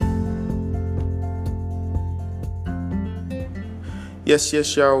Yes,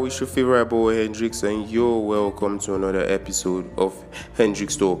 y'all. It's your favorite boy Hendrix, and you're welcome to another episode of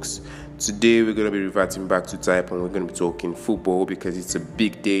Hendrix Talks. Today, we're going to be reverting back to type and we're going to be talking football because it's a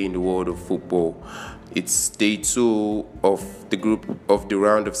big day in the world of football. It's day 2 of the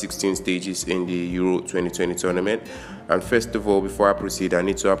round of 16 stages in the Euro 2020 tournament. And first of all, before I proceed, I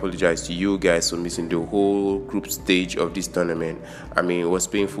need to apologize to you guys for missing the whole group stage of this tournament. I mean, it was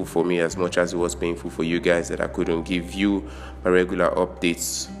painful for me as much as it was painful for you guys that I couldn't give you my regular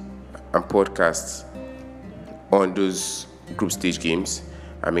updates and podcasts on those group stage games.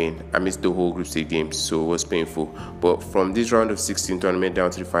 I mean, I missed the whole group stage games, so it was painful. But from this round of 16 tournament down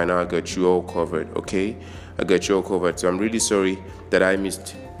to the final, I got you all covered, okay? I got you all covered. So I'm really sorry that I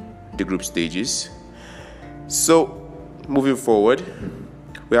missed the group stages. So, moving forward,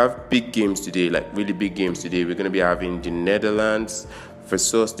 we have big games today, like really big games today. We're going to be having the Netherlands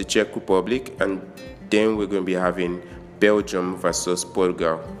versus the Czech Republic, and then we're going to be having Belgium versus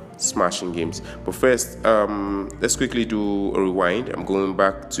Portugal. Smashing games. But first, let's quickly do a rewind. I'm going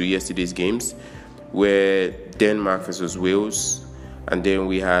back to yesterday's games where Denmark versus Wales, and then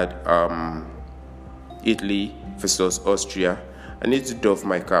we had Italy versus Austria. I need to doff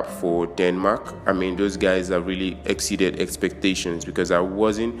my cap for Denmark. I mean, those guys have really exceeded expectations because I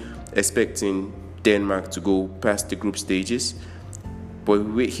wasn't expecting Denmark to go past the group stages. But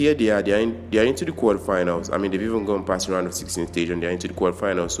here they are into the quarterfinals. I mean, they've even gone past the round of 16 stage and they're into the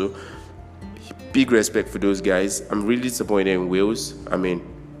quarterfinals. So, big respect for those guys. I'm really disappointed in Wales. I mean,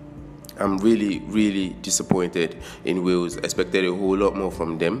 I'm really, really disappointed in Wales. I expected a whole lot more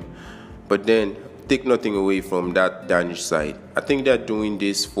from them. But then, take nothing away from that Danish side. I think they're doing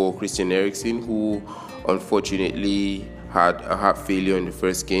this for Christian Eriksen, who unfortunately had a heart failure in the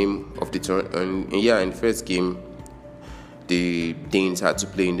first game of the tournament. In the first game, the Danes had to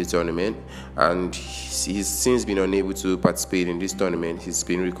play in the tournament, and he's since been unable to participate in this tournament. He's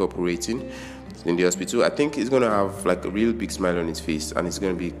been recuperating in the hospital. I think he's going to have like a real big smile on his face, and he's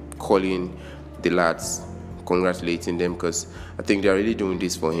going to be calling the lads, congratulating them, because I think they're really doing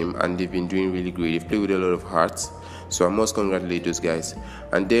this for him, and they've been doing really great. They've played with a lot of heart, so I must congratulate those guys.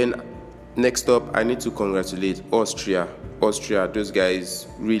 And then next up, I need to congratulate Austria. Those guys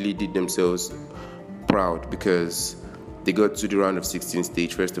really did themselves proud because they got to the round of 16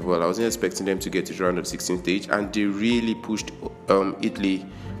 stage. First of all, I wasn't expecting them to get to the round of 16 stage, and they really pushed Italy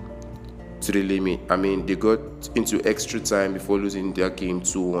to the limit. I mean, they got into extra time before losing their game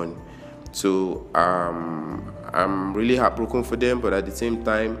 2-1. So I'm really heartbroken for them, but at the same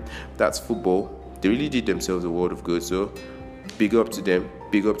time, that's football. They really did themselves a world of good. So big up to them,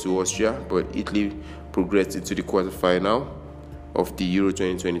 big up to Austria. But Italy progressed into the quarterfinal of the Euro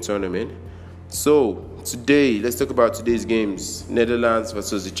 2020 tournament. So, today, let's talk about today's games. Netherlands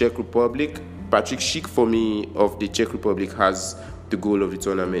versus the Czech Republic. Patrick Schick, for me, of the Czech Republic has the goal of the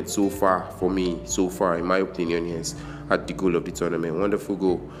tournament so far, in my opinion, he has had the goal of the tournament. Wonderful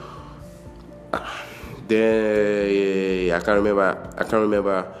goal. Then, I can't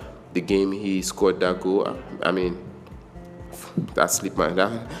remember the game he scored that goal. I mean, that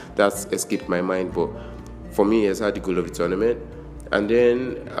escaped my mind, but for me, he has had the goal of the tournament. And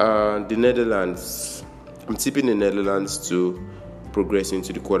then the Netherlands, I'm tipping the Netherlands to progress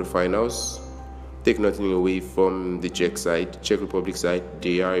into the quarterfinals. Take nothing away from the Czech Republic side.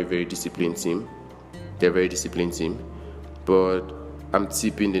 They are a very disciplined team. They're a very disciplined team. But I'm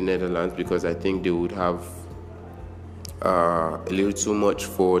tipping the Netherlands because I think they would have a little too much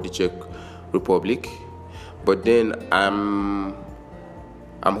for the Czech Republic. But then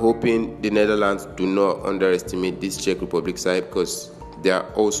I'm hoping the Netherlands do not underestimate this Czech Republic side because they are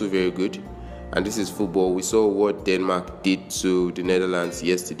also very good. And this is football. We saw what Denmark did to the Netherlands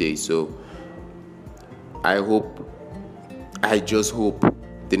yesterday. So I just hope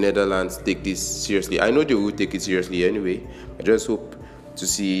the Netherlands take this seriously. I know they will take it seriously anyway. I just hope to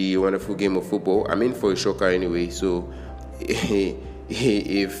see a wonderful game of football. I'm in for a shocker anyway. So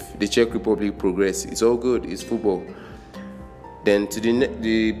if the Czech Republic progress, it's all good. It's football. Then to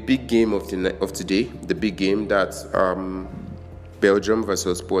the big game of today, the big game that's Belgium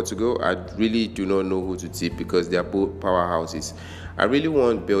versus Portugal. I really do not know who to tip because they are both powerhouses. I really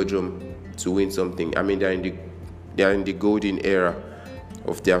want Belgium to win something. I mean, they are in the golden era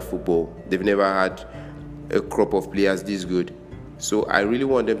of their football. They've never had a crop of players this good. So I really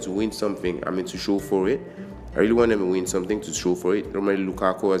want them to win something. I mean, to show for it. I really want them to win something to show for it. Romelu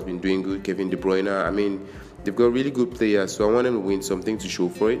Lukaku has been doing good. Kevin De Bruyne. I mean, they've got really good players, so I want them to win something to show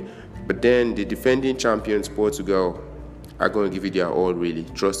for it. But then the defending champions, Portugal, are going to give it their all, really.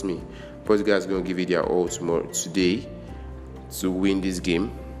 Trust me. Portugal is going to give it their all today to win this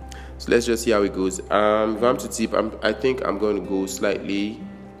game. So let's just see how it goes. If I'm to tip, I think I'm going to go slightly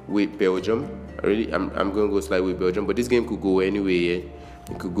with Belgium. I'm going to go slightly with Belgium, but this game could go anyway. Yeah?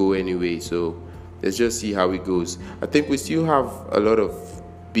 It could go anyway. So let's just see how it goes. I think we still have a lot of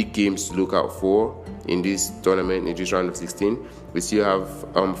big games to look out for in this tournament, in this round of 16. We still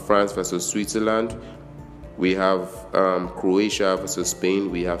have France versus Switzerland. We have Croatia versus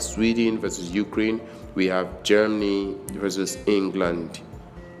Spain. We have Sweden versus Ukraine. We have Germany versus England.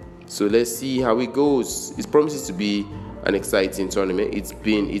 So let's see how it goes. It promises to be an exciting tournament.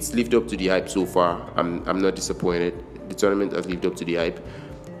 It's lived up to the hype so far. I'm not disappointed. The tournament has lived up to the hype.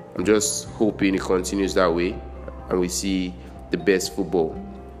 I'm just hoping it continues that way and we see the best football.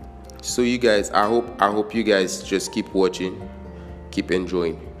 So you guys, I hope you guys just keep watching, keep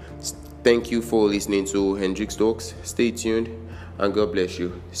enjoying. Thank you for listening to Hendrix Talks. Stay tuned and God bless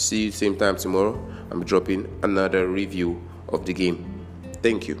you. See you same time tomorrow. I'm dropping another review of the game.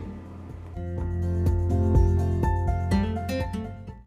 Thank you.